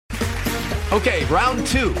Okay, round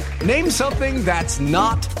two. Name something that's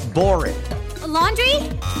not boring. A laundry?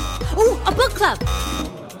 Ooh, a book club.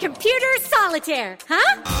 Computer solitaire,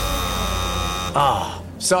 huh? Ah,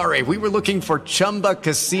 sorry, we were looking for Chumba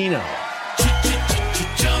Casino.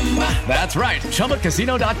 That's right,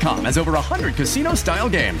 ChumbaCasino.com has over 100 casino-style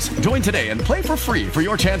games. Join today and play for free for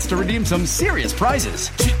your chance to redeem some serious prizes.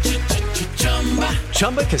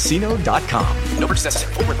 ChumbaCasino.com. No purchase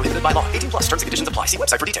necessary. Void where prohibited by law. 18+ terms and conditions apply. See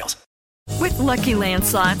website for details. With Lucky Land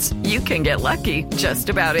Slots, you can get lucky just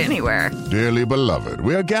about anywhere. Dearly beloved,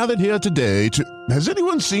 we are gathered here today to... Has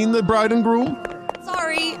anyone seen the bride and groom?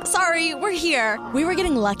 Sorry, we're here. We were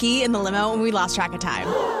getting lucky in the limo and we lost track of time.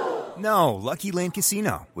 No, Lucky Land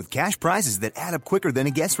Casino, with cash prizes that add up quicker than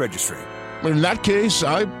a guest registry. In that case,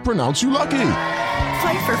 I pronounce you lucky.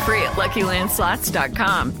 Play for free at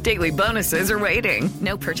LuckyLandSlots.com. Daily bonuses are waiting.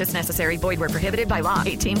 No purchase necessary. Void where prohibited by law.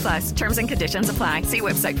 18+. Terms and conditions apply. See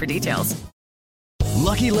website for details.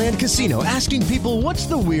 Lucky Land Casino, asking people, what's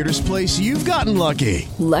the weirdest place you've gotten lucky?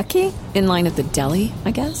 Lucky? In line at the deli,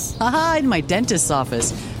 I guess? Aha, in my dentist's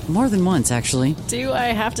office. More than once, actually. Do I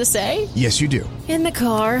have to say? Yes, you do. In the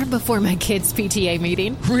car before my kids' PTA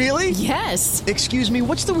meeting. Really? Yes. Excuse me,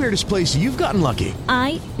 what's the weirdest place you've gotten lucky?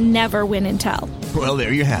 I never win and tell. Well,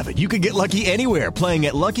 there you have it. You can get lucky anywhere, playing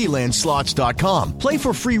at LuckyLandSlots.com. Play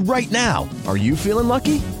for free right now. Are you feeling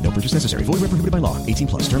lucky? No purchase necessary. Void where prohibited by law. 18+.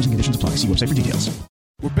 Terms and conditions apply. See website for details.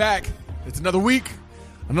 We're back. It's another week.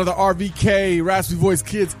 Another RVK, Raspy Voice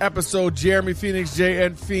Kids episode. Jeremy Phoenix,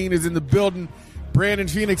 JN Fiend is in the building. Brandon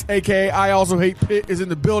Phoenix, a.k.a. I Also Hate Pitt, is in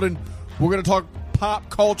the building. We're going to talk pop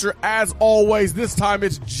culture as always. This time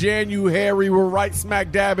it's JanuHairy. We're right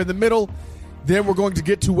smack dab in the middle. Then we're going to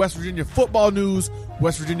get to West Virginia football news,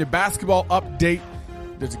 West Virginia basketball update.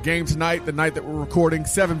 There's a game tonight, the night that we're recording,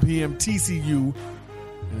 7 p.m. TCU.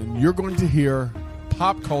 And you're going to hear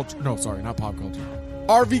pop culture. No, sorry, not pop culture.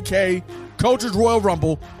 RVK, Culture's Royal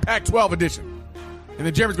Rumble, Pac-12 edition. And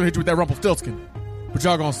then Jeremy's going to hit you with that Rumpelstiltskin. But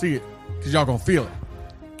y'all going to see it, because y'all going to feel it.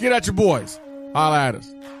 Get at your boys. Holla at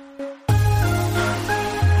us.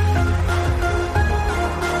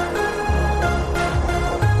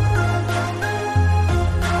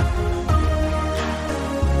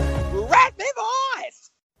 Raspy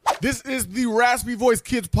Voice! This is the Raspy Voice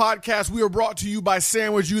Kids podcast. We are brought to you by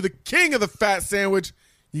Sandwich U, the king of the fat sandwich.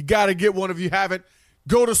 You got to get one if you haven't.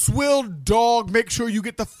 Go to Swill Dog. Make sure you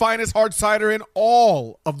get the finest hard cider in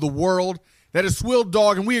all of the world. That is Swill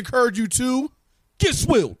Dog, and we encourage you to get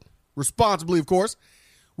swilled. Responsibly, of course.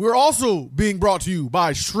 We're also being brought to you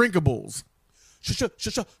by Shrinkables.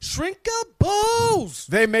 Shrinkables!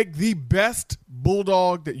 They make the best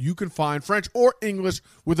bulldog that you can find, French or English,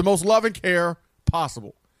 with the most love and care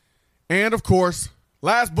possible. And, of course,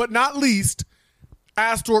 last but not least,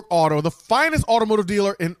 Astorg Auto, the finest automotive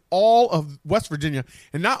dealer in all of West Virginia.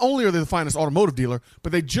 And not only are they the finest automotive dealer,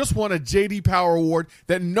 but they just won a J.D. Power Award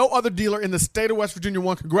that no other dealer in the state of West Virginia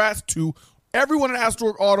won. Congrats to everyone at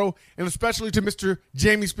Astorg Auto, and especially to Mr.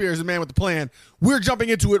 Jamie Spears, the man with the plan. We're jumping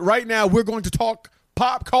into it right now. We're going to talk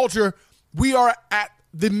pop culture. We are at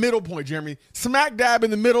the middle point, Jeremy. Smack dab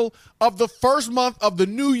in the middle of the first month of the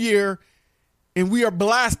new year, and we are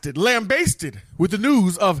blasted, lambasted with the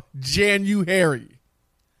news of JanuHairy.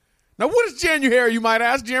 Now, what is JanuHairy, you might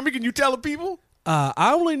ask? Jeremy, can you tell the people?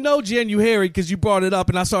 I only know JanuHairy because you brought it up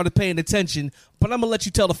and I started paying attention, but I'm going to let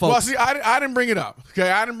you tell the folks. Well, see, I didn't bring it up. Okay,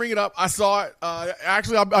 I didn't bring it up. I saw it.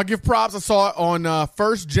 Actually, I'll give props. I saw it on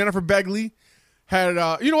first. Jennifer Begley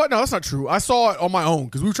had, you know what? No, that's not true. I saw it on my own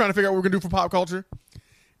because we were trying to figure out what we're going to do for pop culture.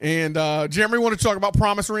 And Jeremy wanted to talk about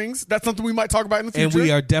promise rings. That's something we might talk about in the future. And we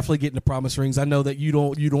are definitely getting to promise rings. I know that you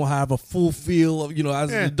don't have a full feel of,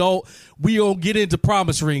 as an adult. We don't get into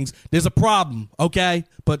promise rings. There's a problem, okay?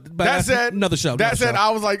 But that said, another show. That said, I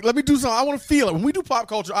was like, let me do something. I want to feel it. When we do pop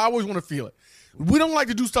culture, I always want to feel it. We don't like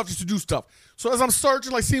to do stuff just to do stuff. So as I'm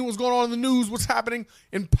searching, like seeing what's going on in the news, what's happening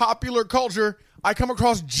in popular culture, I come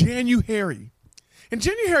across JanuHairy. And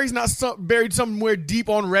JanuHairy's not buried somewhere deep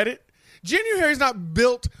on Reddit. JanuHairy's not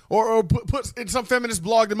built or put in some feminist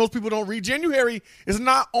blog that most people don't read. JanuHairy is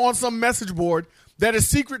not on some message board that is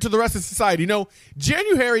secret to the rest of society. No,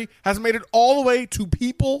 JanuHairy has made it all the way to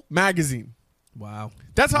People magazine. Wow.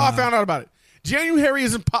 That's how I found out about it. JanuHairy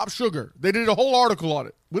is in Pop Sugar. They did a whole article on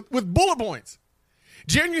it with bullet points.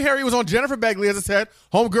 JanuHairy was on Jennifer Begley, as I said,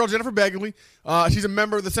 homegirl Jennifer Begley. She's a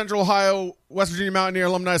member of the Central Ohio West Virginia Mountaineer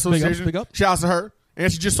Alumni Association. Big up. Shouts to her.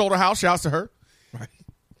 And she just sold her house. Shouts to her. Right.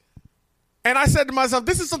 And I said to myself,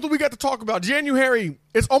 this is something we got to talk about. JanuHairy,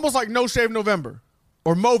 it's almost like No Shave November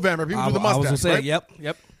or Movember. People do the mustache, I was gonna say, right?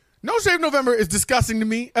 Yep. No Shave November is disgusting to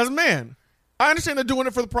me as a man. I understand they're doing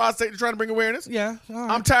it for the pride's sake. They're trying to bring awareness. Yeah. All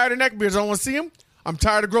right. I'm tired of neckbeards. I don't want to see them. I'm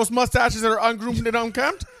tired of gross mustaches that are ungroomed and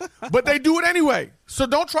unkempt. But they do it anyway. So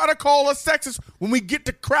don't try to call us sexist when we get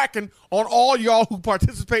to cracking on all y'all who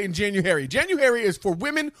participate in JanuHairy. JanuHairy is for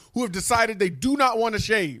women who have decided they do not want to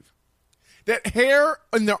shave. That hair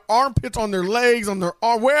in their armpits, on their legs, on their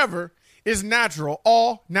arm, wherever, is natural,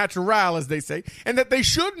 all natural, as they say, and that they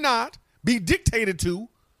should not be dictated to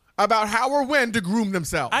about how or when to groom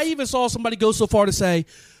themselves. I even saw somebody go so far to say,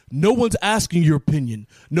 no one's asking your opinion.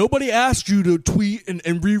 Nobody asked you to tweet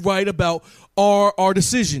and rewrite about our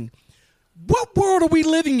decision. What world are we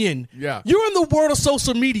living in? Yeah. You're in the world of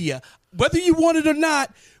social media. Whether you want it or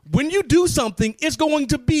not, when you do something, it's going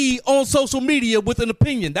to be on social media with an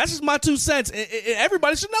opinion. That's just my 2 cents.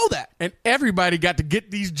 Everybody should know that. And everybody got to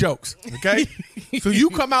get these jokes, okay? So you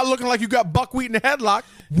come out looking like you got buckwheat in a headlock,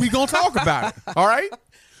 we going to talk about it, all right?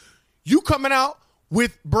 You coming out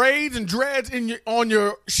with braids and dreads on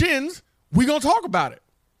your shins, we going to talk about it.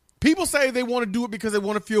 People say they want to do it because they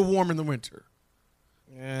want to feel warm in the winter.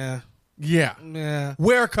 Yeah.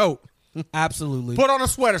 Wear a coat. Absolutely. Put on a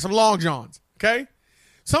sweater, some long johns, okay?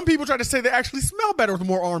 Some people try to say they actually smell better with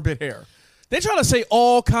more armpit hair. They try to say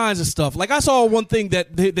all kinds of stuff. Like I saw one thing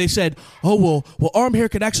that they said, well, arm hair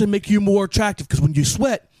could actually make you more attractive because when you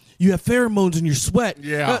sweat, you have pheromones in your sweat.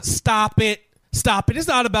 Yeah. Stop it. It's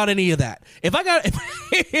not about any of that. If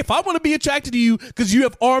I want to be attracted to you because you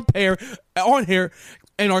have arm hair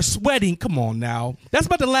and are sweating, come on now. That's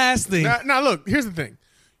about the last thing. Now look, here's the thing.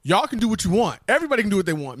 Y'all can do what you want. Everybody can do what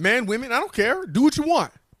they want. Men, women, I don't care. Do what you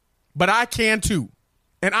want. But I can too.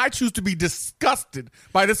 And I choose to be disgusted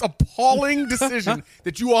by this appalling decision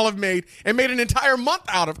that you all have made and made an entire month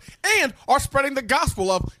out of and are spreading the gospel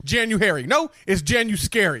of JanuHairy. No, it's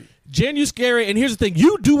JanuScary. JanuScary, and here's the thing: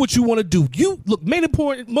 you do what you want to do. You look.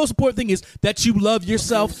 Most important thing is that you love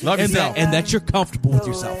yourself, and that you're comfortable with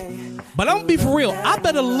yourself. But I'm gonna be for real. I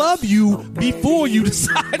better love you before you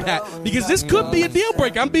decide that, because this could be a deal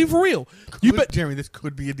breaker. I'm being for real. Jeremy, this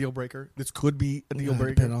could be a deal breaker. This could be a deal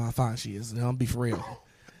breaker. Depending on how fine she is, I'll be for real.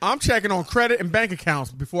 I'm checking on credit and bank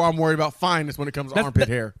accounts before I'm worried about fineness when it comes to armpit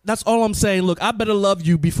hair. That's all I'm saying. Look, I better love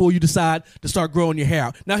you before you decide to start growing your hair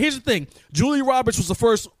out. Now, here's the thing. Julia Roberts was the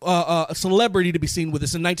first celebrity to be seen with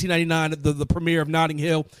this in 1999 at the premiere of Notting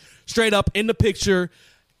Hill. Straight up in the picture,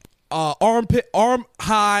 arm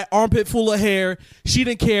high, armpit full of hair. She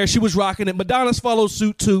didn't care. She was rocking it. Madonna's followed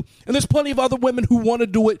suit too. And there's plenty of other women who want to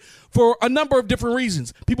do it for a number of different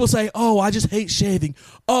reasons. People say, oh, I just hate shaving.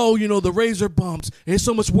 Oh, the razor bumps. It's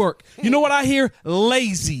so much work. You know what I hear?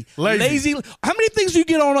 Lazy. How many things do you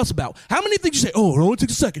get on us about? How many things you say, oh, it only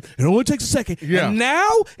takes a second. It only takes a second. Yeah. And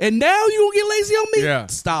now you gonna get lazy on me? Yeah.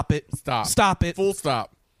 Stop it. Stop it. Full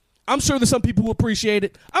stop. I'm sure there's some people who appreciate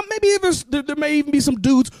it. Maybe there may even be some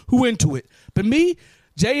dudes who into it. But me,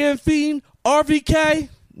 JN Fiend, RVK,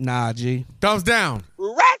 nah, G. Thumbs down.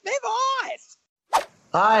 Rat me voice.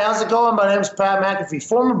 Hi, how's it going? My name's Pat McAfee,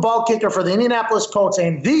 former ball kicker for the Indianapolis Colts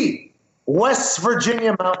and the West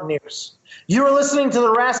Virginia Mountaineers. You are listening to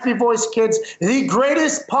the Raspy Voice Kids, the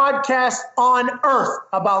greatest podcast on earth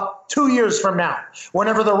about 2 years from now,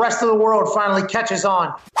 whenever the rest of the world finally catches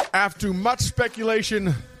on. After much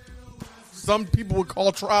speculation, some people would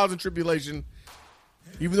call trials and tribulation,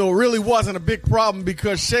 even though it really wasn't a big problem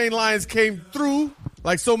because Shane Lyons came through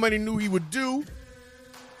like so many knew he would do.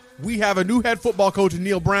 We have a new head football coach,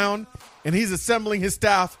 Neil Brown, and he's assembling his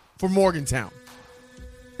staff for Morgantown.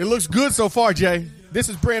 It looks good so far, Jay. This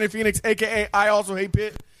is Brandon Phoenix, a.k.a. I Also Hate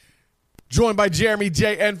Pitt, joined by Jeremy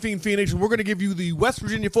J. and Fiend Phoenix, and we're going to give you the West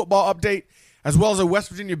Virginia football update as well as a West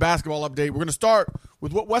Virginia basketball update. We're going to start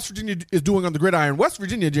with what West Virginia is doing on the gridiron. West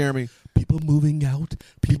Virginia, Jeremy. People moving out.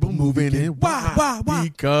 People moving in. Why?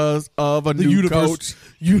 Because of a new coach.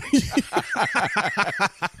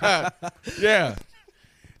 Yeah.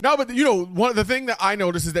 No, but, the thing that I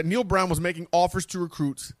noticed is that Neil Brown was making offers to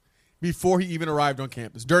recruits before he even arrived on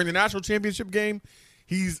campus. During the national championship game,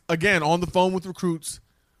 he's, again, on the phone with recruits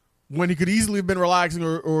when he could easily have been relaxing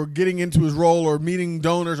or getting into his role or meeting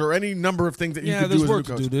donors or any number of things that you could do as a new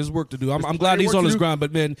coach. There's work to do. I'm glad he's on his grind,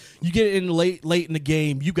 but, man, you get in late in the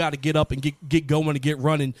game, you got to get up and get going and get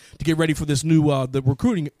running to get ready for this new the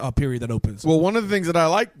recruiting period that opens. Well, one of the things that I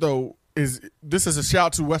like, though, is this is a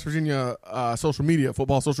shout to West Virginia social media,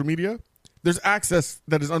 football social media. There's access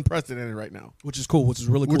that is unprecedented right now. Which is cool, which is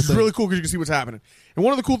really cool. Which is really cool because you can see what's happening. And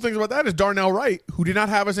one of the cool things about that is Darnell Wright, who did not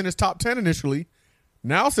have us in his top 10 initially,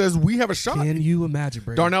 now says we have a shot. Can you imagine,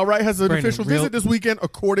 Brandon? Darnell Wright has an official visit this weekend,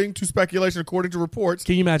 according to speculation, according to reports.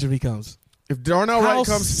 Can you imagine if he comes? If Darnell Wright comes,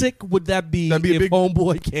 how sick would that be if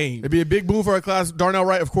homeboy came? It'd be a big move for our class. Darnell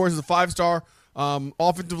Wright, of course, is a 5-star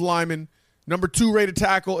offensive lineman. number 2 rated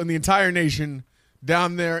tackle in the entire nation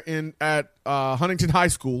down there at Huntington High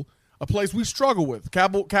School, a place we struggle with.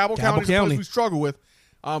 Cabell County is a place we struggle with.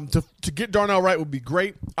 To get Darnell Wright would be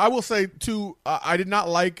great. I will say, too, I did not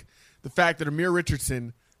like the fact that Amir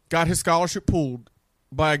Richardson got his scholarship pulled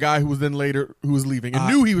by a guy who was leaving and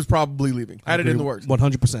knew he was probably leaving. Had it in the works.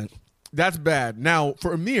 100%. That's bad. Now,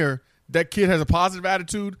 for Amir, that kid has a positive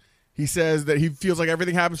attitude. He says that he feels like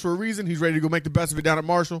everything happens for a reason. He's ready to go make the best of it down at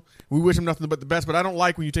Marshall. We wish him nothing but the best, but I don't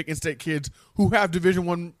like when you take in-state kids who have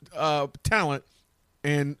Division I talent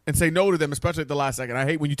and say no to them, especially at the last second. I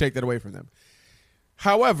hate when you take that away from them.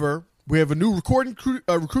 However, we have a new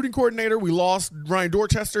recruiting coordinator. We lost Ryan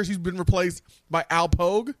Dorchester. He's been replaced by Al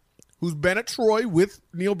Pogue, who's been at Troy with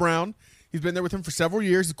Neil Brown. He's been there with him for several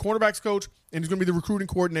years. He's the cornerbacks coach, and he's going to be the recruiting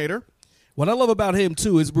coordinator. What I love about him,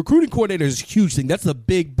 too, is recruiting coordinator is a huge thing. That's a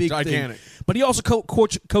big gigantic thing. But he also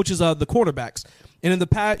coaches the quarterbacks. And in the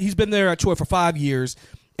past, he's been there at Troy for 5 years.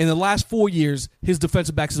 In the last 4 years, his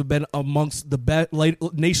defensive backs have been amongst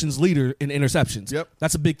the nation's leader in interceptions. Yep.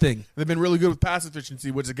 That's a big thing. They've been really good with pass efficiency,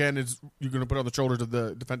 which, again, is you're going to put on the shoulders of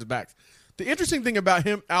the defensive backs. The interesting thing about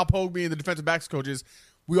him, Al Pogue, being the defensive backs coach, is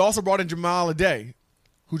we also brought in Jamal Aday,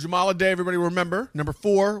 who Jamal Aday, everybody remember, number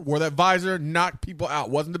 4, wore that visor, knocked people out.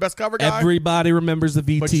 Wasn't the best cover guy. Everybody remembers the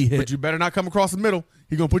VT hit. But you better not come across the middle.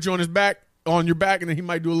 He's going to put you on your back, and then he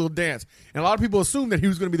might do a little dance. And a lot of people assumed that he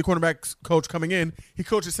was going to be the cornerback coach coming in. He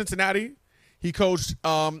coached at Cincinnati. He coached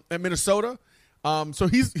at Minnesota. So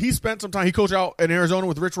he's spent some time. He coached out in Arizona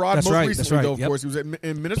with Rich Rod. Recently, though, of course, he was in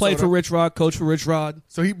Minnesota. Played for Rich Rod, coached for Rich Rod.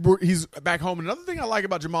 So he's back home. Another thing I like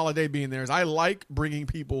about Jamal Aday being there is I like bringing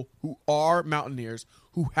people who are Mountaineers,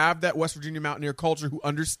 who have that West Virginia Mountaineer culture, who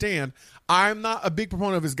understand. I'm not a big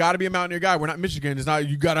proponent of it's got to be a Mountaineer guy. We're not Michigan. It's not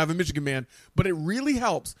you got to have a Michigan man. But it really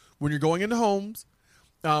helps when you're going into homes,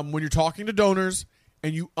 when you're talking to donors,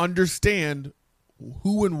 and you understand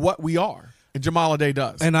who and what we are. And Jamal Aday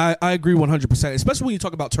does. And I agree 100%, especially when you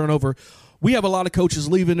talk about turnover. We have a lot of coaches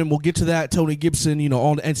leaving, and we'll get to that. Tony Gibson,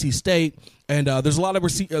 on NC State. And there's a lot of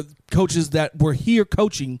coaches that were here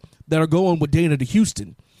coaching that are going with Dana to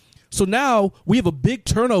Houston. So now we have a big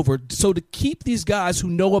turnover. So to keep these guys who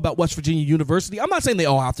know about West Virginia University, I'm not saying they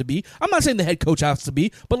all have to be. I'm not saying the head coach has to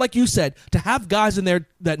be. But like you said, to have guys in there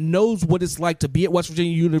that knows what it's like to be at West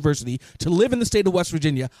Virginia University, to live in the state of West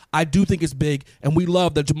Virginia, I do think it's big. And we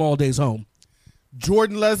love that Jamal Aday's home.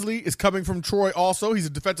 Jordan Leslie is coming from Troy also. He's a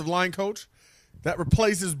defensive line coach. That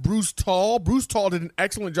replaces Bruce Tall. Bruce Tall did an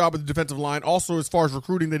excellent job with the defensive line. Also, as far as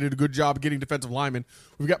recruiting, they did a good job getting defensive linemen.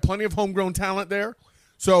 We've got plenty of homegrown talent there.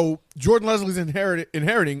 So Jordan Leslie's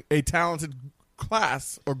inheriting a talented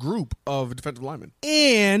class or group of defensive linemen.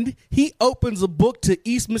 And he opens a book to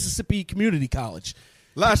East Mississippi Community College.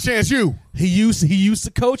 Last chance you. He used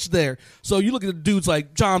to coach there. So you look at the dudes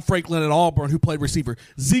like John Franklin at Auburn who played receiver.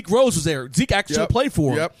 Zeke Rose was there. Zeke actually played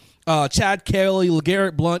for him. Chad Kelly,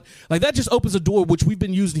 LeGarrette Blunt. Like that just opens a door, which we've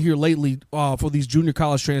been using here lately for these junior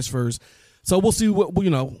college transfers. So we'll see what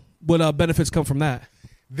benefits come from that.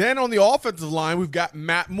 Then on the offensive line, we've got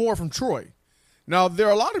Matt Moore from Troy. Now, there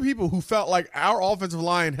are a lot of people who felt like our offensive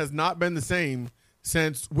line has not been the same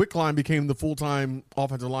since Wickline became the full-time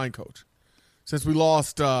offensive line coach. Since we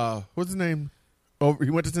lost, what's his name? Oh, he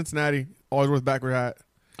went to Cincinnati, always with backward hat.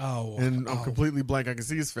 I'm completely blank. I can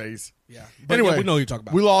see his face. Yeah. Anyway, we know who you're talking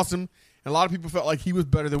about. We lost him, and a lot of people felt like he was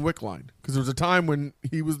better than Wickline because there was a time when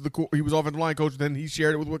he was offensive line coach, then he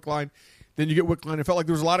shared it with Wickline. Then you get Wickline. It felt like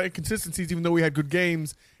there was a lot of inconsistencies, even though we had good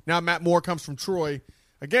games. Now Matt Moore comes from Troy.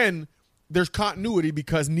 Again, there's continuity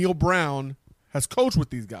because Neil Brown has coached with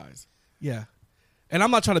these guys. Yeah. And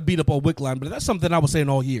I'm not trying to beat up on Wickline, but that's something I was saying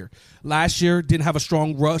all year. Last year, didn't have a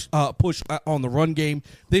strong push on the run game.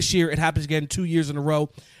 This year, it happens again 2 years in a row.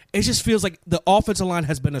 It just feels like the offensive line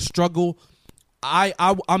has been a struggle.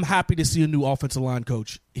 I'm happy to see a new offensive line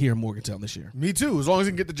coach here in Morgantown this year. Me too, as long as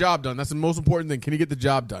he can get the job done. That's the most important thing. Can he get the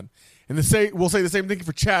job done? And we'll say the same thing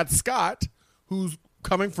for Chad Scott, who's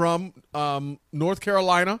coming from North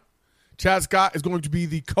Carolina. Chad Scott is going to be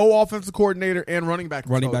the co-offensive coordinator and running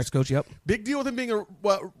backs coach. Yep. Big deal with him being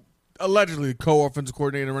allegedly co-offensive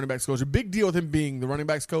coordinator and running backs coach. A big deal with him being the running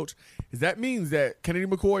backs coach is that means that Kennedy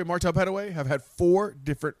McCoy and Martell Pettaway have had 4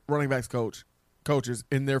 different running backs coaches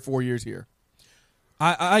in their 4 years here.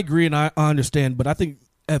 I agree and I understand, but I think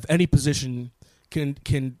if any position can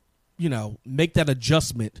make that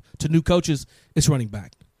adjustment to new coaches, it's running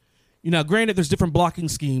back. Granted, there's different blocking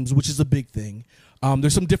schemes, which is a big thing.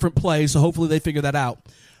 There's some different plays, so hopefully they figure that out.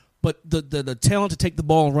 But the talent to take the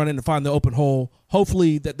ball and run in and find the open hole,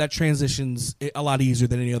 hopefully that transitions a lot easier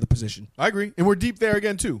than any other position. I agree. And we're deep there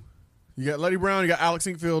again, too. You got Letty Brown, you got Alex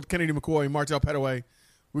Inkfield, Kennedy McCoy, Martell Pettaway.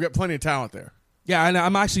 We got plenty of talent there. Yeah, and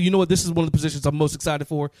I'm actually, you know what? This is one of the positions I'm most excited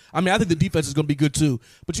for. I mean, I think the defense is going to be good too.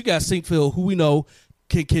 But you got Sinkfield, who we know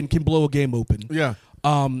can blow a game open. Yeah.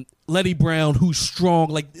 Letty Brown, who's strong.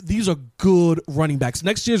 Like, these are good running backs.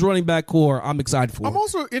 Next year's running back core, I'm excited for. I'm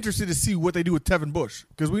also interested to see what they do with Tevin Bush,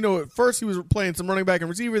 because we know at first he was playing some running back and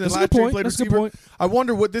receiver. Then last year he played receiver. I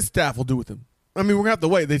wonder what this staff will do with him. I mean, we're going to have to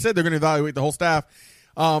wait. They said they're going to evaluate the whole staff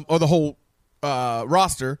or the whole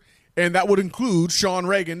roster, and that would include Sean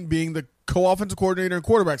Reagan being the co-offensive coordinator and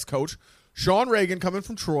quarterbacks coach. Sean Reagan coming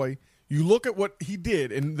from Troy. You look at what he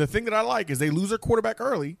did, and the thing that I like is they lose their quarterback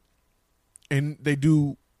early, and they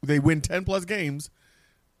win 10-plus games,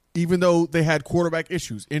 even though they had quarterback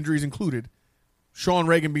issues, injuries included. Sean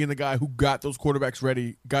Reagan being the guy who got those quarterbacks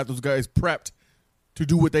ready, got those guys prepped to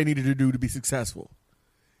do what they needed to do to be successful.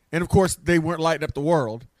 And, of course, they weren't lighting up the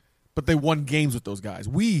world, but they won games with those guys.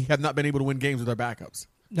 We have not been able to win games with our backups.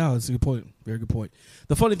 No, that's a good point. Very good point.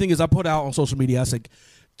 The funny thing is I put out on social media, I said,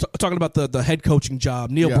 talking about the head coaching job,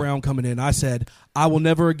 Neil Brown coming in, I said, I will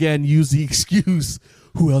never again use the excuse,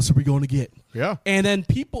 who else are we going to get? Yeah. And then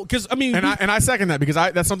people, because, I mean. And I second that, because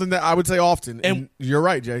that's something that I would say often. And you're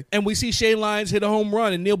right, Jay. And we see Shane Lyons hit a home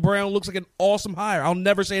run, and Neil Brown looks like an awesome hire. I'll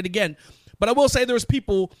never say it again. But I will say there's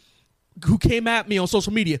people who came at me on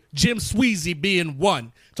social media, Jim Sweezy being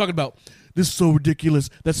one, talking about, this is so ridiculous,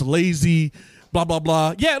 that's lazy, blah, blah,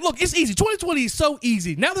 blah. Yeah, look, it's easy. 2020 is so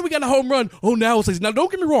easy. Now that we got a home run, now it's lazy. Now,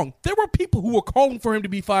 don't get me wrong. There were people who were calling for him to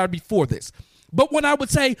be fired before this. But when I would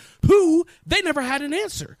say who, they never had an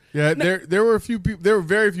answer. Yeah, there were a few people. There were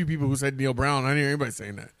very few people who said Neil Brown. I didn't hear anybody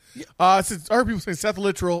saying that. Yeah. I heard people saying Seth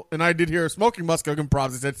Littrell, and I did hear Smoking Musk give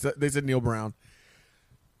props. They said Neil Brown.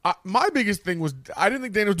 My biggest thing was I didn't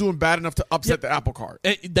think Daniel was doing bad enough to upset the apple cart.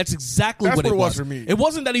 That's exactly what it was for me. It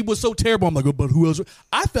wasn't that he was so terrible. I'm like, oh, but who else?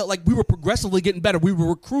 I felt like we were progressively getting better. We were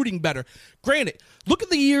recruiting better. Granted, look at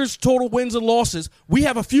the year's total wins and losses. We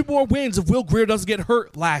have a few more wins if Will Grier doesn't get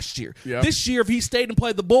hurt last year. Yeah. This year, if he stayed and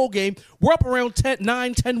played the bowl game, we're up around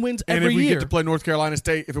 9, 10 wins every year. And if we get to play North Carolina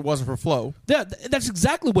State, if it wasn't for Flo. Yeah, that's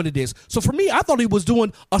exactly what it is. So for me, I thought he was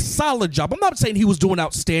doing a solid job. I'm not saying he was doing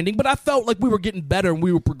outstanding, but I felt like we were getting better and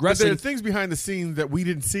we were progressing. But there are things behind the scenes that we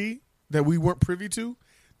didn't see, that we weren't privy to,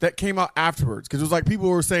 that came out afterwards. Because it was like people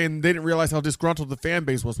were saying they didn't realize how disgruntled the fan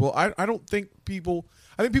base was. Well, I don't think people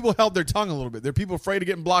 – I think people held their tongue a little bit. There are people afraid of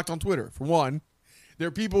getting blocked on Twitter, for one. There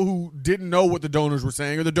are people who didn't know what the donors were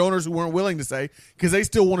saying, or the donors who weren't willing to say, because they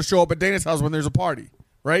still want to show up at Dana's house when there's a party,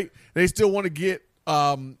 right? They still want to get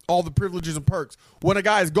all the privileges and perks. When a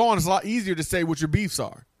guy is gone, it's a lot easier to say what your beefs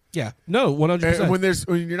are. Yeah. No, 100%. And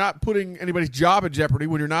when you're not putting anybody's job at jeopardy,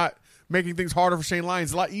 when you're not making things harder for Shane Lyons,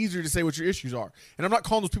 it's a lot easier to say what your issues are. And I'm not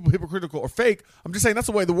calling those people hypocritical or fake. I'm just saying that's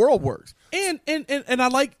the way the world works. And I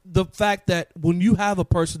like the fact that when you have a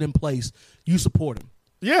person in place, you support him.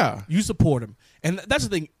 Yeah. You support him. And that's the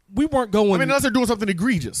thing. We weren't going. I mean, unless they're doing something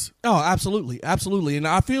egregious. Oh, absolutely. Absolutely. And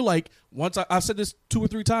I feel like once I've said this 2 or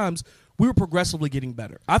 3 times, we were progressively getting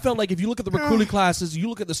better. I felt like if you look at the recruiting classes, you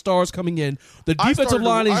look at the stars coming in, the defensive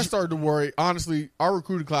line is. I started to worry. Honestly, our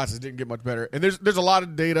recruiting classes didn't get much better. And there's a lot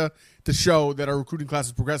of data to show that our recruiting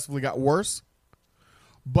classes progressively got worse.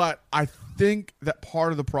 But I think that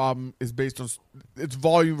part of the problem is based on its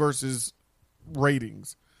volume versus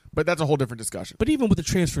ratings. But that's a whole different discussion. But even with the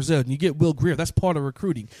transfers out, you get Will Grier. That's part of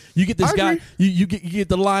recruiting. You get this guy. You get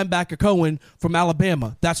the linebacker Cohen from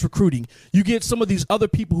Alabama. That's recruiting. You get some of these other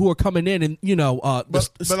people who are coming in, and But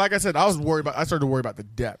like I said, I started to worry about the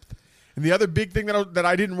depth. And the other big thing that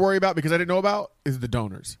I didn't worry about because I didn't know about is the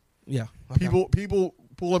donors. Yeah. Okay. People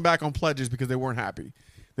pulling back on pledges because they weren't happy.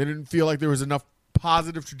 They didn't feel like there was enough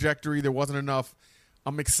positive trajectory. There wasn't enough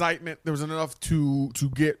excitement. There wasn't enough to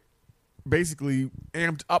get basically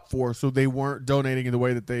amped up for, so they weren't donating in the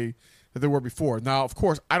way that they were before. Now, of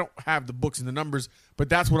course, I don't have the books and the numbers, but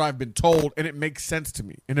that's what I've been told, and it makes sense to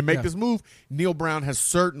me. And to make this move, Neil Brown has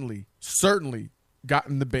certainly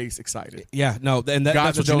gotten the base excited. Yeah, no, and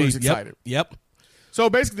that's what you need. Excited. Yep. So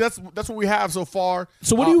basically, that's what we have so far.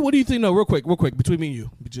 So what do you think? No, real quick, between me and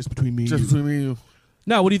you, just between me and you.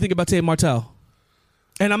 Now, what do you think about Tate Martell?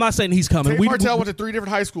 And I'm not saying he's coming. Tate Martell went to 3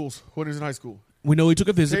 different high schools when he was in high school. We know he took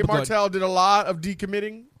a visit. Tate Martell did a lot of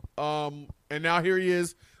decommitting, and now here he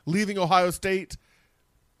is leaving Ohio State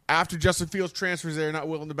after Justin Fields transfers there, not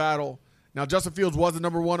willing to battle. Now, Justin Fields was the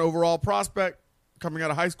number 1 overall prospect coming out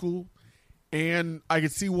of high school, and I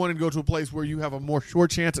could see wanting to go to a place where you have a more sure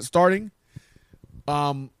chance at starting.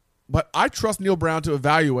 But I trust Neil Brown to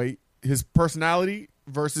evaluate his personality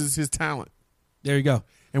versus his talent. There you go.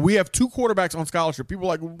 And we have 2 quarterbacks on scholarship. People are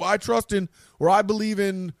like, well, I trust in or I believe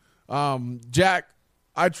in Jack.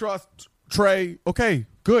 I trust Trey. Okay,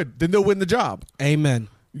 good. Then they'll win the job. Amen.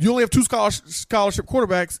 You only have 2 scholarship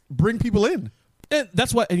quarterbacks. Bring people in. And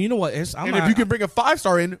that's what. And you know what? If you can bring a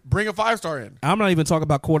 5-star in, bring a 5-star in. I'm not even talking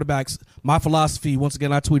about quarterbacks. My philosophy, once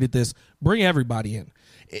again, I tweeted this: bring everybody in.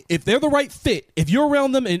 If they're the right fit, if you're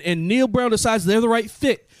around them and Neil Brown decides they're the right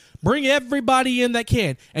fit, bring everybody in that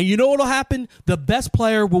can. And you know what'll happen? The best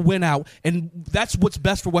player will win out, and that's what's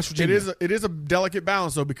best for West Virginia. It is a delicate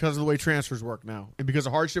balance, though, because of the way transfers work now. And because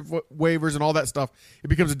of hardship waivers and all that stuff, it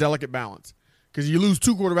becomes a delicate balance. Because you lose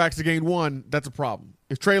 2 quarterbacks to gain 1, that's a problem.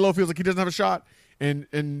 If Trey Lowe feels like he doesn't have a shot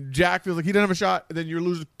and Jack feels like he doesn't have a shot, then you're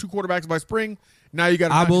losing 2 quarterbacks by spring. Now you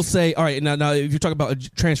got. I will say, all right, now if you're talking about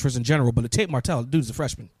transfers in general, but Tate Martell, dude's a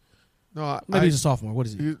freshman. No, maybe he's a sophomore. What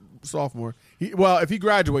is he? He's a sophomore. Well, if he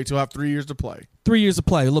graduates, he'll have 3 years to play. 3 years to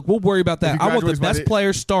play. Look, we'll worry about that. I want the best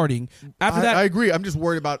players starting. After that, I agree. I'm just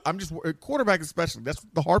worried about. Quarterback especially. That's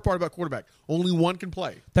the hard part about quarterback. Only one can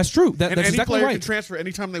play. That's true. That's any exactly player right. can transfer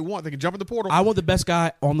anytime they want. They can jump in the portal. I want the best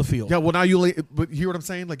guy on the field. Yeah. Well, now but hear what I'm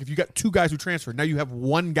saying? Like if you got 2 guys who transfer, now you have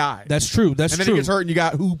 1 guy. That's true. That's true. And then true. he gets hurt, and you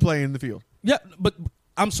got who playing in the field? Yeah, but.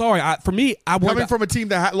 I'm sorry. For me, coming from a team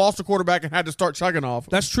that lost a quarterback and had to start chugging off.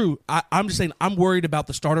 That's true. I'm just saying I'm worried about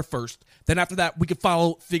the starter first. Then after that, we can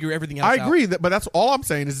figure everything else out. I agree, but that's all I'm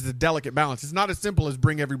saying is it's a delicate balance. It's not as simple as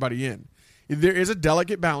bring everybody in. There is a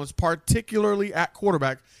delicate balance, particularly at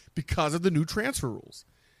quarterback, because of the new transfer rules.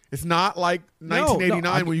 It's not like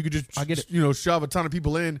 1989 where you could just shove a ton of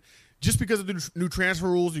people in. Just because of the new transfer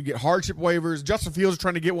rules, you get hardship waivers. Justin Fields is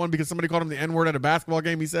trying to get one because somebody called him the N-word at a basketball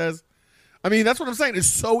game, he says. I mean, that's what I'm saying. It's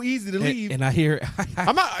so easy to leave. And I hear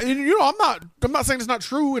I'm not saying it's not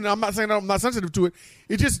true, and I'm not saying I'm not sensitive to it.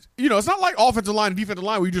 It just, it's not like offensive line and defensive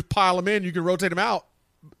line where you just pile them in, you can rotate them out.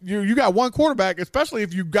 You got 1 quarterback, especially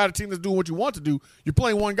if you've got a team that's doing what you want to do, you're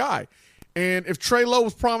playing 1 guy. And if Trey Lowe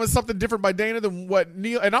was promised something different by Dana than what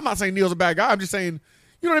Neil, and I'm not saying Neil's a bad guy, I'm just saying,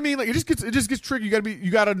 you know what I mean? Like it just gets tricky.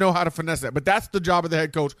 You got to know how to finesse that. But that's the job of the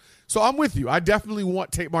head coach. So I'm with you. I definitely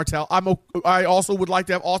want Tate Martell. I also would like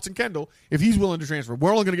to have Austin Kendall if he's willing to transfer.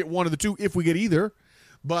 We're only going to get 1 of the 2 if we get either.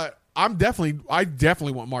 But I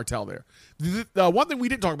definitely want Martell there. The one thing we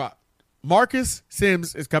didn't talk about, Marcus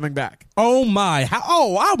Sims is coming back. Oh my!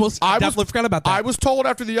 I definitely forgot about that. I was told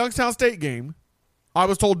after the Youngstown State game, I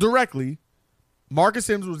was told directly, Marcus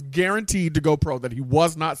Sims was guaranteed to go pro, that he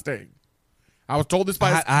was not staying. I was told this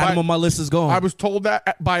by I had him on my list as gone. I was told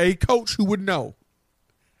that by a coach who would know.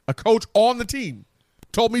 A coach on the team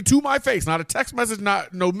told me to my face, not a text message,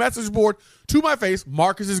 no message board, to my face,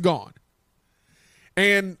 Marcus is gone.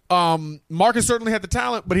 And Marcus certainly had the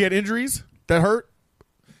talent, but he had injuries that hurt.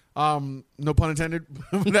 No pun intended.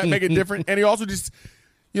 That make it different. And he also just,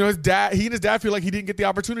 he and his dad feel like he didn't get the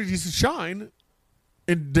opportunities to shine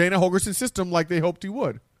in Dana Holgerson's system like they hoped he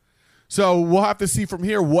would. So we'll have to see from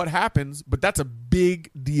here what happens, but that's a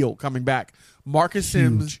big deal coming back. Marcus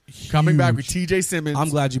Sims coming back with TJ Simmons. I'm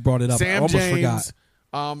glad you brought it up. Sam I almost James,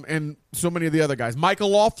 forgot. And so many of the other guys. Michael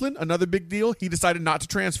Laughlin, another big deal. He decided not to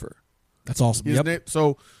transfer. That's awesome. Yep.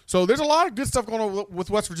 So there's a lot of good stuff going on with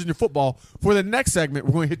West Virginia football. For the next segment,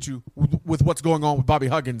 we're going to hit you with what's going on with Bobby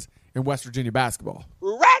Huggins and West Virginia basketball.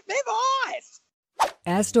 Raspy Voice!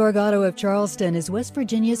 Astorg Auto of Charleston is West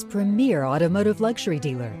Virginia's premier automotive luxury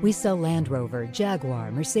dealer. We sell Land Rover,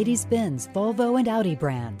 Jaguar, Mercedes-Benz, Volvo, and Audi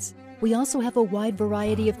brands. We also have a wide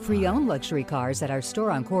variety of pre-owned luxury cars at our store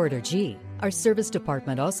on Corridor G. Our service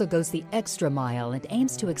department also goes the extra mile and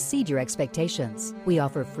aims to exceed your expectations. We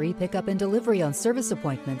offer free pickup and delivery on service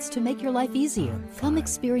appointments to make your life easier. Come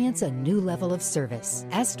experience a new level of service.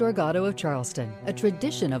 Astorg Auto of Charleston, a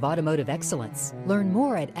tradition of automotive excellence. Learn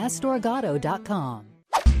more at astorgauto.com.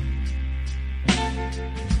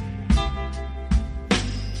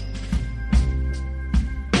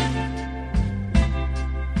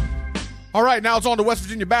 All right, now it's on to West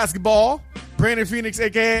Virginia basketball. Brandon Phoenix,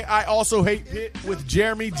 a.k.a. I Also Hate Pitt, with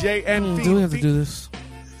Jeremy J. and Phoenix. Do we have to do this?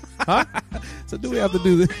 Huh? So do we have to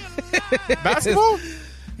do this? Basketball?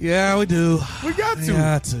 Yeah, we do. We got to.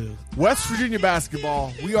 Got to. West Virginia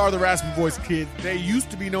basketball. We are the Raspy Voice Kids. They used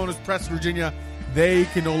to be known as Press Virginia. They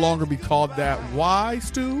can no longer be called that. Why,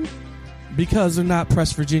 Stu? Because they're not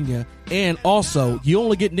Press Virginia. And also, you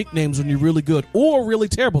only get nicknames when you're really good or really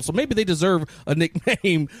terrible. So maybe they deserve a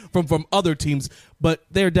nickname from other teams, but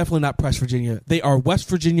they're definitely not Press Virginia. They are West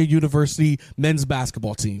Virginia University men's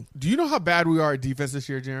basketball team. Do you know how bad we are at defense this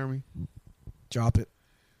year, Jeremy? Drop it.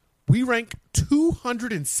 We rank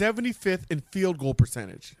 275th in field goal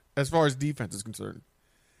percentage as far as defense is concerned.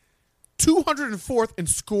 204th in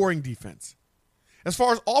scoring defense. As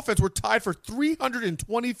far as offense, we're tied for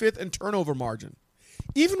 325th in turnover margin.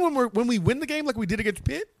 Even when we win the game like we did against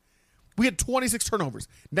Pitt, we had 26 turnovers.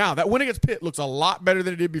 Now, that win against Pitt looks a lot better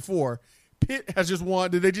than it did before. Pitt has just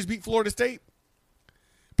won. Did they just beat Florida State?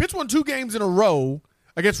 Pitt's won 2 games in a row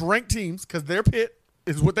against ranked teams because they're Pitt.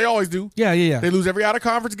 Is what they always do. Yeah. They lose every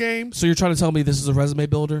out-of-conference game. So you're trying to tell me this is a resume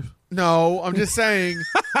builder? No, I'm just saying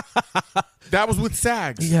that was with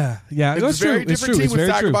Sags. Yeah. It's a very different team with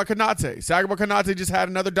Sagaba Konate. Sagaba Konate just had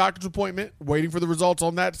another doctor's appointment, waiting for the results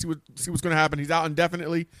on that to see what's going to happen. He's out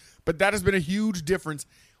indefinitely. But that has been a huge difference,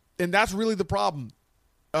 and that's really the problem.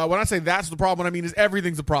 When I say that's the problem, what I mean is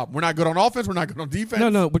everything's a problem. We're not good on offense. We're not good on defense.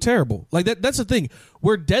 No, we're terrible. Like that's the thing.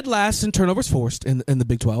 We're dead last in turnovers forced in the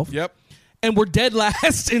Big 12. Yep. And we're dead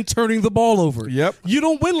last in turning the ball over. Yep. You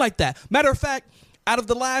don't win like that. Matter of fact, out of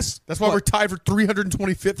the last... That's why we're tied for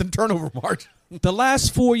 325th in turnover margin. The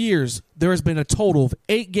last 4 years, there has been a total of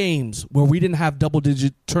 8 games where we didn't have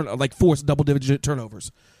forced double-digit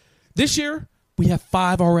turnovers. This year, we have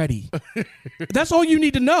 5 already. That's all you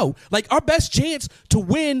need to know. Like, our best chance to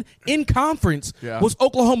win in conference was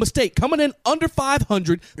Oklahoma State, coming in under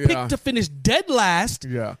 500, picked to finish dead last,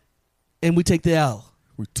 and we take the L.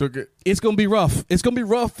 We took it. It's going to be rough. It's going to be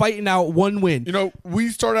rough fighting out one win. You know, we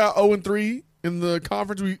started out 0-3 in the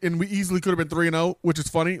conference, and we easily could have been 3-0, which is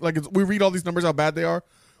funny. Like, we read all these numbers, how bad they are.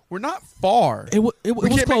 We're not far. It was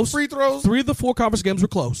can't close. Make free throws. 3 of the 4 conference games were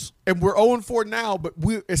close. And we're 0-4 now, but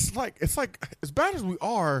it's like as bad as we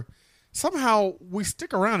are, somehow we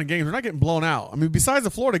stick around in games. We're not getting blown out. I mean, besides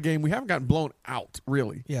the Florida game, we haven't gotten blown out,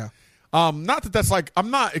 really. Yeah. Not that's like,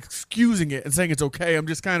 I'm not excusing it and saying it's okay. I'm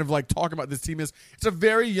just kind of like talking about this team it's a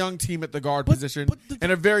very young team at the guard position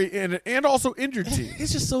and a very and also injured team.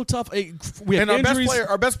 It's just so tough. We have injuries.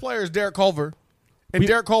 Our best player is Derek Culver, and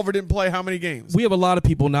Derek Culver didn't play how many games? We have a lot of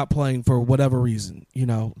people not playing for whatever reason, you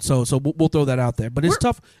know. So we'll throw that out there. But it's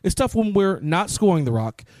tough. It's tough when we're not scoring the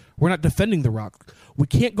rock. We're not defending the rock. We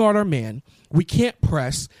can't guard our man. We can't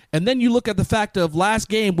press. And then you look at the fact of last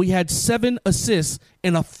game, we had 7 assists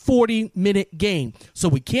in a 40-minute game. So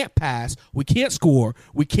we can't pass. We can't score.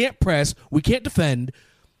 We can't press. We can't defend.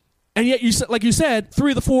 And yet, like you said,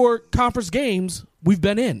 3 of the 4 conference games we've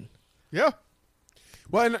been in. Yeah.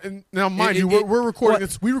 Well, and now, mind you, we're recording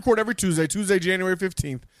this. We record every Tuesday, January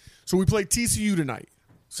 15th. So we play TCU tonight.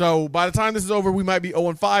 So by the time this is over, we might be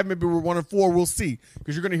 0-5. Maybe we're 1-4. We'll see,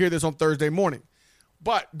 because you're going to hear this on Thursday morning.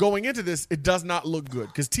 But going into this, it does not look good,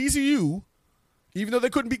 because TCU, even though they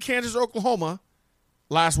couldn't beat Kansas or Oklahoma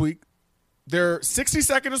last week, they're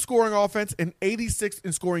 62nd in scoring offense and 86th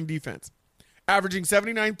in scoring defense, averaging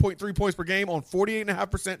 79.3 points per game on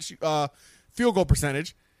 48.5% field goal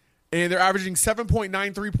percentage, and they're averaging 7.9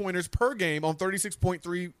 3-pointers per game on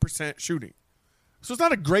 36.3% shooting. So it's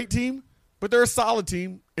not a great team, but they're a solid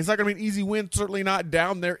team. It's not going to be an easy win, certainly not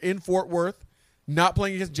down there in Fort Worth. Not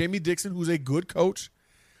playing against Jamie Dixon, who's a good coach.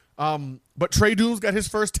 But Trey Dooms got his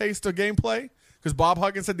first taste of gameplay, because Bob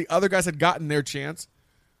Huggins said the other guys had gotten their chance.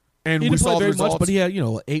 And we saw the results. Much, but he had,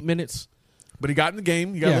 8 minutes. But he got in the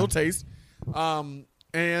game. He got a little taste.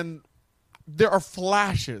 And there are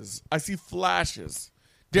flashes. I see flashes.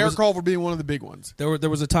 Derek Culver being one of the big ones. There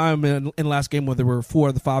was a time in last game where there were 4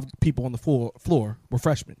 of the 5 people on the floor were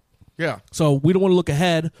freshmen. Yeah. So we don't want to look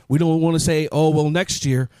ahead. We don't want to say, oh, well, next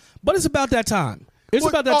year. But it's about that time. It's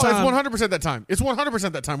about that time. It's 100% that time. It's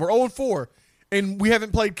 100% that time. We're 0-4, and we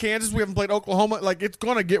haven't played Kansas. We haven't played Oklahoma. Like, it's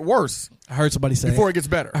going to get worse. I heard somebody say. Before it gets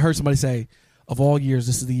better. I heard somebody say, of all years,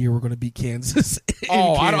 this is the year we're going to beat Kansas.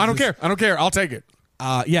 I don't care. I don't care. I'll take it.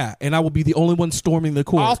 Yeah, and I will be the only one storming the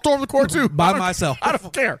court. I'll storm the court, too. By myself. I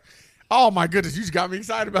don't care. Oh, my goodness. You just got me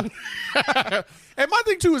excited about it. And my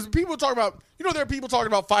thing, too, is people talk about, there are people talking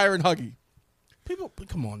about firing Huggy. People,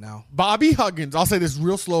 come on now. Bobby Huggins, I'll say this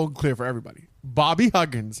real slow and clear for everybody. Bobby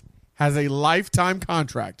Huggins has a lifetime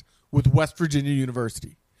contract with West Virginia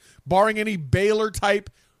University. Barring any Baylor-type,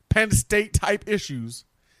 Penn State-type issues,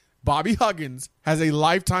 Bobby Huggins has a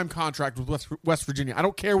lifetime contract with West Virginia. I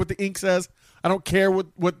don't care what the ink says. I don't care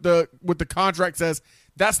what the contract says.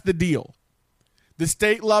 That's the deal. The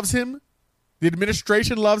state loves him. The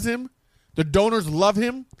administration loves him. The donors love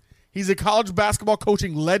him. He's a college basketball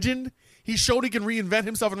coaching legend. He showed he can reinvent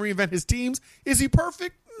himself and reinvent his teams. Is he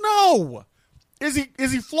perfect? No. Is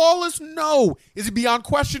he flawless? No. Is he beyond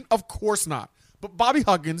question? Of course not. But Bobby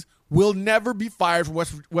Huggins will never be fired from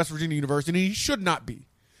West Virginia University, and he should not be.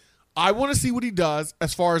 I want to see what he does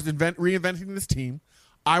as far as reinventing this team.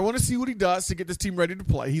 I want to see what he does to get this team ready to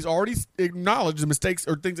play. He's already acknowledged the mistakes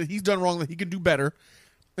or things that he's done wrong that he can do better.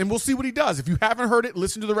 And we'll see what he does. If you haven't heard it,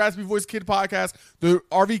 listen to the Raspy Voice Kid podcast, the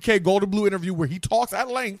RVK Golden Blue interview, where he talks at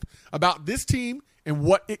length about this team and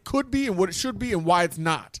what it could be and what it should be and why it's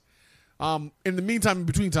not. In the meantime, in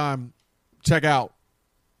between time, check out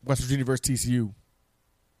West Virginia versus TCU.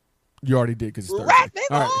 You already did because it's Thursday.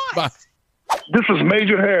 All right, bye. This is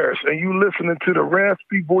Major Harris, and you listening to the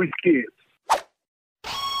Raspy Voice Kids.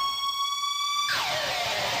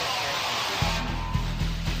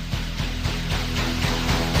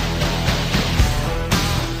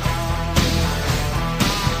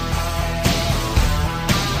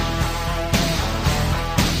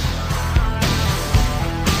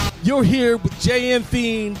 You're here with JM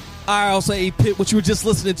Fiend. I also A Pit. What you were just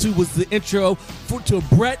listening to was the intro to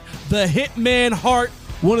Bret the Hitman Hart,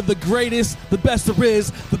 one of the greatest, the best there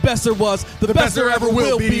is, the best there was, the best there ever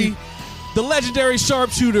will be, the legendary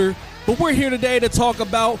sharpshooter. But we're here today to talk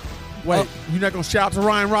about. Wait, you're not gonna shout to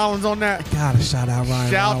Ryan Rollins on that? I gotta shout out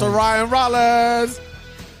Ryan. Shout to Ryan Rollins.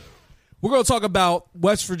 We're gonna talk about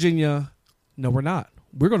West Virginia. No, we're not.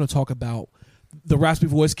 We're gonna talk about the Raspy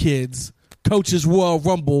Voice Kids Coaches Royal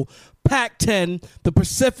Rumble, Pac-10, the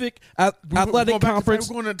Pacific Athletic Conference.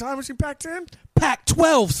 We're going to time machine Pac-10?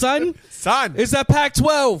 Pac-12, son. It's that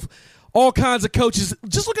Pac-12. All kinds of coaches.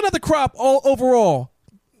 Just looking at the crop all overall.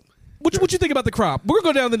 What you think about the crop? We're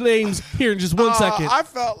going to go down the names here in just 1 second. I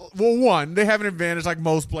felt, one, they have an advantage like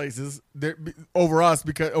most places over us,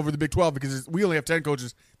 because over the Big 12, because we only have 10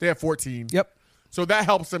 coaches. They have 14. Yep. So that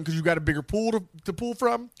helps them because you got a bigger pool to pull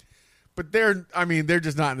from. But they're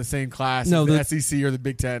just not in the same class as the SEC or the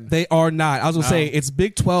Big 10. They are not. I was going to say, it's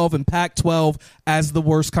Big 12 and Pac-12 as the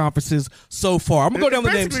worst conferences so far. I'm going to go down the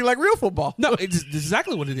names. It's basically like real football. No, it's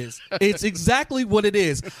exactly what it is. It's exactly what it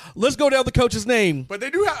is. Let's go down the coach's name. But they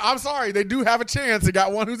do have, they do have a chance. They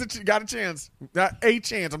got one who's got a chance. Got a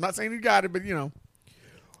chance. I'm not saying he got it, but,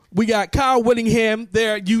 We got Kyle Whittingham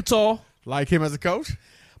there at Utah. Like him as a coach.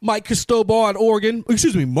 Mike Cristobal at Oregon.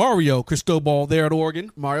 Excuse me, Mario Cristobal there at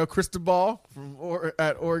Oregon. Mario Cristobal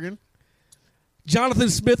at Oregon. Jonathan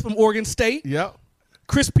Smith from Oregon State. Yep.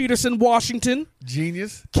 Chris Peterson, Washington.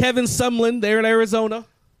 Genius. Kevin Sumlin there in Arizona.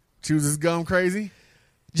 Chooses gum crazy.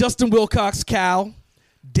 Justin Wilcox, Cal.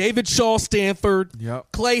 David Shaw, Stanford.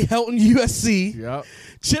 Yep. Clay Helton, USC. Yep.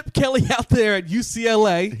 Chip Kelly out there at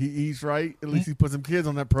UCLA. He eats right. At least he put some kids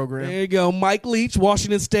on that program. There you go. Mike Leach,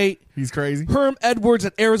 Washington State. He's crazy. Herm Edwards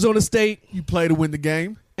at Arizona State. You play to win the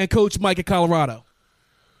game. And Coach Mike at Colorado.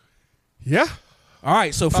 Yeah. All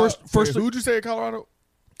right. So first, who'd you say at Colorado?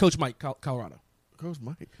 Coach Mike, Colorado. Coach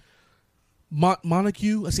Mike.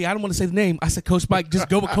 Montague. See, I don't want to say the name. I said Coach Mike. Just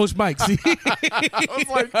go with Coach Mike. See, I was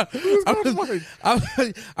like, who's Coach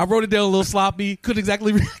Mike? I wrote it down a little sloppy. Couldn't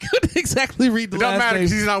exactly read the last name. It doesn't matter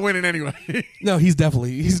because he's not winning anyway. No, he's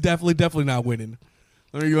definitely not winning.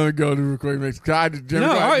 Let me go to real quick. Go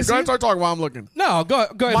ahead, start talking while I'm looking. No, go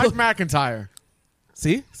ahead. Mike McIntyre.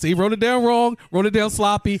 See, wrote it down wrong. Wrote it down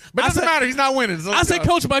sloppy. But it doesn't matter. He's not winning. So I said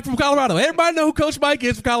Coach Mike from Colorado. Everybody know who Coach Mike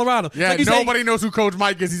is from Colorado. Yeah, nobody knows who Coach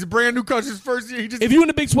Mike is. He's a brand new coach. His first year. If you in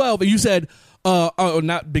the Big 12 and you said,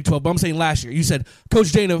 not Big 12, but I'm saying last year, you said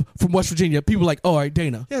Coach Dana from West Virginia, people are like, oh, all right,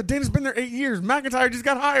 Dana. Yeah, Dana's been there 8 years. McIntyre just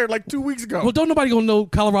got hired like 2 weeks ago. Well, don't nobody gonna know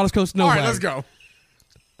Colorado's coach. All right, let's go.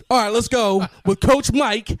 All right, let's go with Coach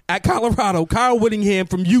Mike at Colorado, Kyle Whittingham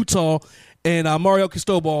from Utah, and Mario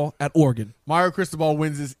Cristobal at Oregon. Mario Cristobal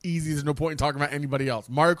wins this easy. There's no point in talking about anybody else.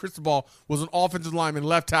 Mario Cristobal was an offensive lineman,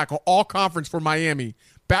 left tackle, all conference for Miami.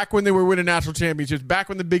 Back when they were winning national championships, back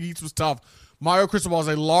when the Big East was tough. Mario Cristobal is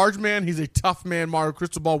a large man. He's a tough man. Mario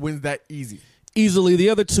Cristobal wins that easily. The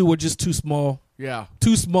other two were just too small. Yeah.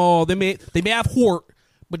 Too small. They may have Hort,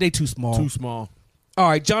 but they too small. Too small. All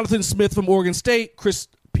right, Jonathan Smith from Oregon State, Chris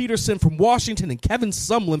Peterson from Washington, and Kevin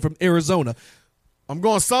Sumlin from Arizona. I'm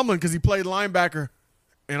going Sumlin because he played linebacker,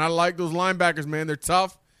 and I like those linebackers, man. They're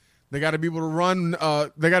tough. They got to be able to run.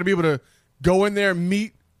 They got to be able to go in there,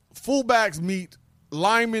 meet fullbacks, meet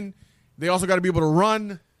linemen. They also got to be able to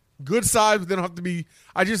run. Good size, but they don't have to be.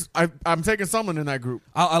 I'm taking Sumlin in that group.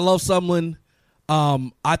 I love Sumlin.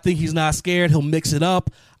 I think he's not scared. He'll mix it up.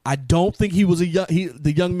 I don't think he was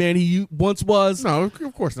the young man he once was. No,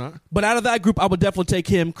 of course not. But out of that group, I would definitely take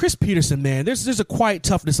him. Chris Peterson, man, there's a quiet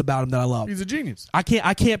toughness about him that I love. He's a genius. I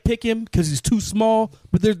can't pick him because he's too small.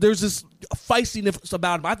 But there's this feistiness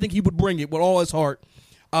about him. I think he would bring it with all his heart.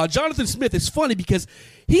 Jonathan Smith is funny because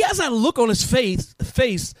he has that look on his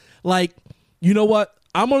face like, you know what?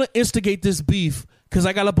 I'm gonna instigate this beef because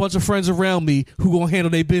I got a bunch of friends around me who gonna handle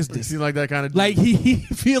their business. You seem like that kind of dude. Like he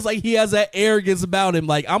feels like he has that arrogance about him.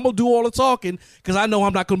 Like, I'm gonna do all the talking because I know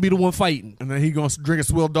I'm not gonna be the one fighting. And then he gonna drink a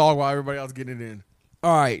swill dog while everybody else getting it in.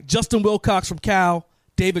 All right, Justin Wilcox from Cal,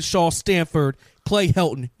 David Shaw, Stanford, Clay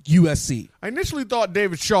Helton, USC. I initially thought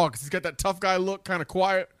David Shaw because he's got that tough guy look, kind of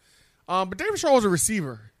quiet. But David Shaw was a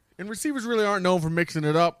receiver, and receivers really aren't known for mixing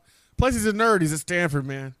it up. Plus, he's a nerd. He's at Stanford,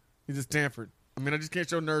 man. He's at Stanford. I mean, I just can't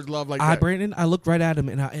show nerds love like that. Brandon, I looked right at him,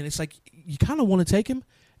 and it's like you kind of want to take him,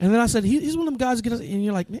 And then I said, he's one of them guys who get us, and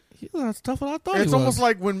you're like, man, he's not as tough as I thought he was. It's almost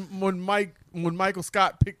like when Michael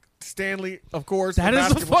Scott picked Stanley, of course. That is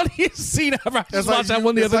the funniest scene ever. I just watched that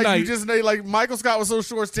one the other night. You just like Michael Scott was so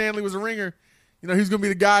sure Stanley was a ringer. You know, he was going to be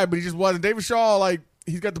the guy, but he just wasn't. David Shaw, like,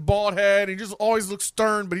 he's got the bald head. He just always looks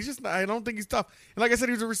stern, but I don't think he's tough. And like I said,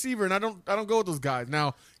 he was a receiver, and I don't go with those guys.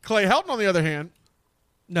 Now, Clay Helton, on the other hand.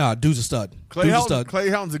 Nah, dude's a stud. Clay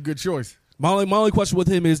Helton's a good choice. My only question with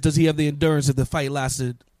him is, does he have the endurance if the fight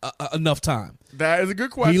lasted enough time? That is a good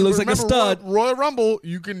question. He looks like a stud. Royal Rumble,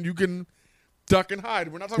 you can duck and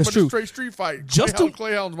hide. We're not talking about a straight street fight.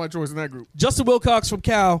 Clay Helton's my choice in that group. Justin Wilcox from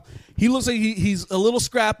Cal, he looks like he's a little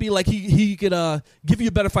scrappy. Like he could give you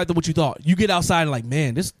a better fight than what you thought. You get outside and like,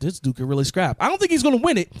 man, this dude can really scrap. I don't think he's going to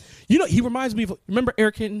win it. You know, he reminds me of, remember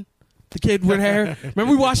Eric Hinton, the kid with hair?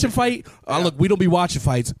 Remember we watched him fight? Yeah. Look, we don't be watching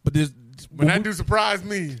fights, but that dude surprised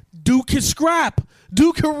me. Dude can scrap.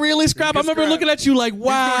 Dude can really scrap. I remember looking at you like,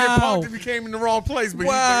 wow. He's going to get punked if he came in the wrong place, but he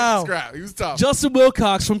can scrap. He was tough. Justin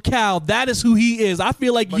Wilcox from Cal, that is who he is. I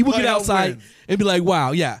feel like you would get outside and be like,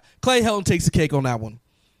 wow, yeah. Clay Helton takes the cake on that one.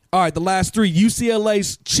 All right, the last three,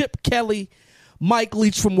 UCLA's Chip Kelly, Mike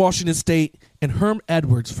Leach from Washington State, and Herm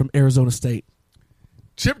Edwards from Arizona State.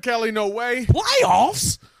 Chip Kelly, no way.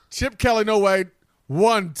 Playoffs? Chip Kelly, no way.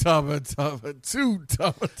 One tubba, two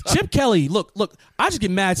tubba. Chip Kelly, look, I just get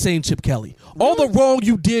mad saying Chip Kelly. All the wrong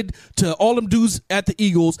you did to all them dudes at the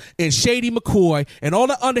Eagles and Shady McCoy and all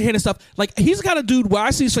the underhanded stuff. Like, he's the kind of dude where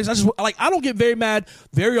I see his face, I don't get very mad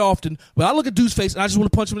very often, but I look at dude's face and I just want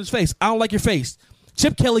to punch him in his face. I don't like your face.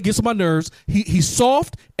 Chip Kelly gets on my nerves. He's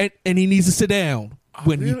soft and he needs to sit down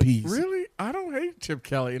when he pees. Really? I don't hate Chip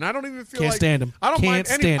Kelly, and I don't even feel Can't stand him. I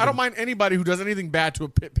don't mind anybody who does anything bad to a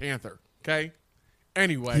Pitt Panther. Okay.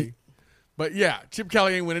 Anyway, but yeah, Chip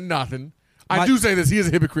Kelly ain't winning nothing. I do say this: he is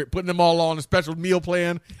a hypocrite, putting them all on a special meal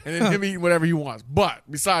plan and then him eating whatever he wants. But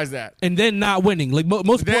besides that, and then not winning, like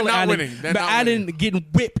most they're people not winning. Adding getting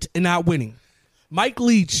whipped and not winning. Mike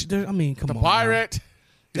Leach, I mean, come on, the pirate,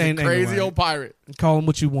 he's a crazy old pirate. Call him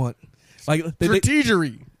what you want, like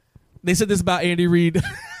strategery. They said this about Andy Reid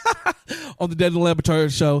on the Dead and Laboratory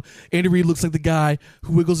show. Andy Reid looks like the guy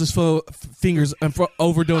who wiggles his fingers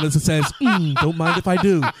over donuts and says, don't mind if I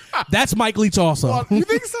do. That's Mike Leach also. Well, you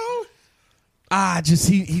think so?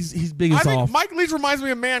 He's big and soft. Mike Leach reminds me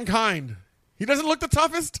of Mankind. He doesn't look the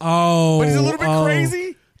toughest. Oh. But he's a little bit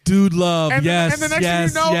crazy. Dude love, and yes, And the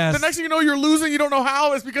next thing you know, you're losing. You don't know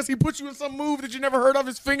how. It's because he puts you in some move that you never heard of.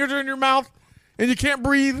 His fingers are in your mouth. And you can't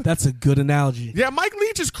breathe. That's a good analogy. Yeah, Mike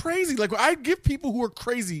Leach is crazy. Like, I give people who are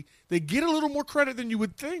crazy, they get a little more credit than you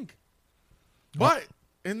would think. But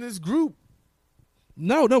in this group,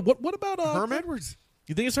 no. What about Herm Edwards?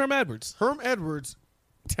 You think it's Herm Edwards? Herm Edwards,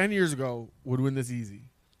 10 years ago, would win this easy.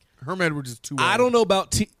 Herm Edwards is too old. I don't know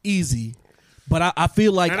about easy, but I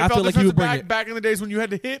feel like he would bring it back in the days when you had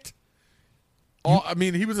to hit. I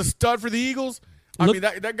mean, he was a stud for the Eagles. I mean,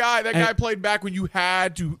 that guy played back when you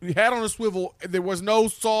had on a swivel. There was no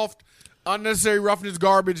soft, unnecessary roughness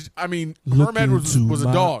garbage. I mean, Herm Edwards was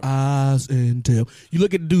a dog. Eyes and tail. You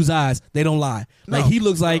look at the dude's eyes; they don't lie. Like he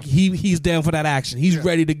looks like he's down for that action. He's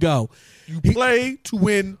ready to go. You play to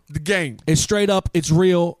win the game. It's straight up. It's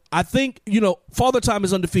real. I think Father Time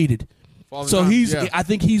is undefeated. I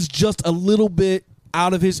think he's just a little bit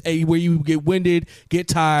out of his where you get winded, get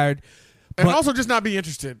tired. And also just not be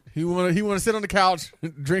interested. He want to sit on the couch,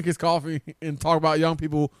 drink his coffee, and talk about young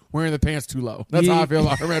people wearing their pants too low. That's how I feel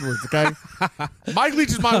about Herm Edwards, okay? Mike Leach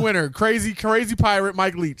is my winner. Crazy pirate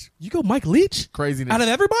Mike Leach. You go Mike Leach? Craziness. Out of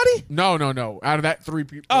everybody? No. Out of that three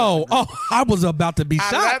people. Oh, I was about to be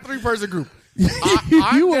shocked. Out of that three-person group.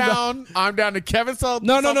 I'm down to Kevin Sutherland.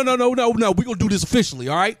 No. We're going to do this officially,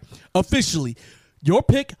 all right? Officially. Your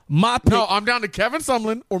pick, my pick. No, I'm down to Kevin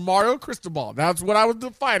Sumlin or Mario Cristobal. That's what I was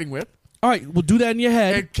fighting with. All right, we'll do that in your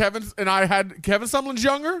head. And I had Kevin Sumlin's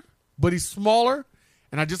younger, but he's smaller,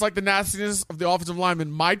 and I just like the nastiness of the offensive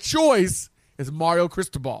lineman. My choice is Mario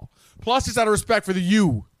Cristobal. Plus, just out of respect for the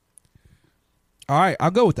U. All right,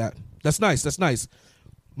 I'll go with that. That's nice.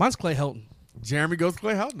 Mine's Clay Helton. Jeremy goes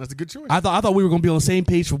Clay Helton. That's a good choice. I thought we were going to be on the same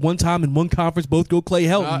page for one time in one conference. Both go Clay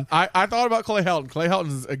Helton. I thought about Clay Helton. Clay Helton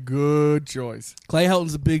is a good choice. Clay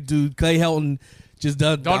Helton's a big dude. Clay Helton just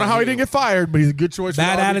don't know how he didn't get fired, but he's a good choice.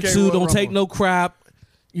 Bad attitude, don't take no crap.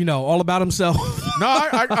 All about himself. No,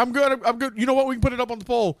 I'm good. I'm good. You know what? We can put it up on the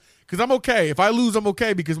poll because I'm okay. If I lose, I'm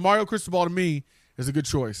okay because Mario Cristobal to me is a good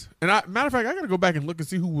choice. And matter of fact, I got to go back and look and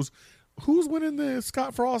see who's winning the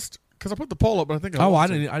Scott Frost because I put the poll up, but I think I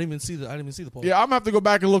didn't even see the poll. Yeah, I'm gonna have to go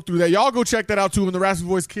back and look through that. Y'all go check that out too in the Raspy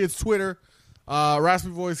Voice Kids Twitter.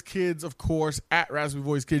 Raspy Voice Kids, of course, at Raspy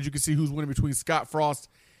Voice Kids. You can see who's winning between Scott Frost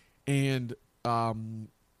and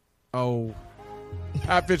Oh,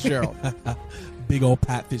 Pat Fitzgerald. Big old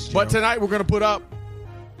Pat Fitzgerald. But tonight we're going to put up.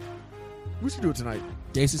 We should do it tonight.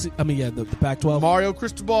 The Pac-12. Mario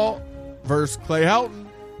Cristobal versus Clay Helton.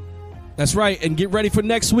 That's right. And get ready for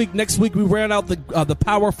next week. Next week we ran out the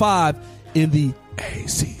Power 5 in the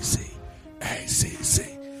ACC.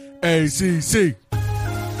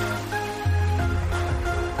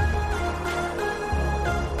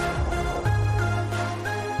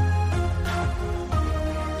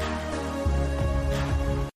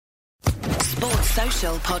 Sports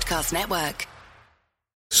Social Podcast Network.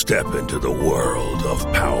 Step into the world of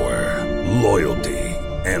power, loyalty,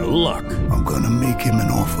 and luck. I'm going to make him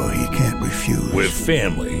an offer he can't refuse. With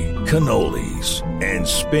family, cannolis, and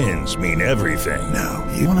spins mean everything. Now,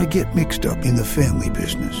 you want to get mixed up in the family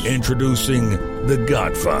business. Introducing The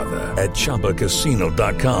Godfather at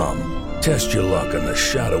ChumbaCasino.com. Test your luck in the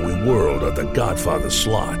shadowy world of The Godfather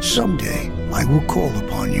slot. Someday, I will call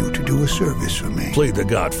upon you to do a service for me. Play The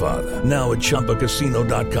Godfather now at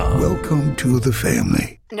ChumbaCasino.com. Welcome to the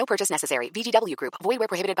family. No purchase necessary. VGW Group. Void where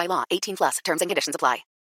prohibited by law. 18+. Terms and conditions apply.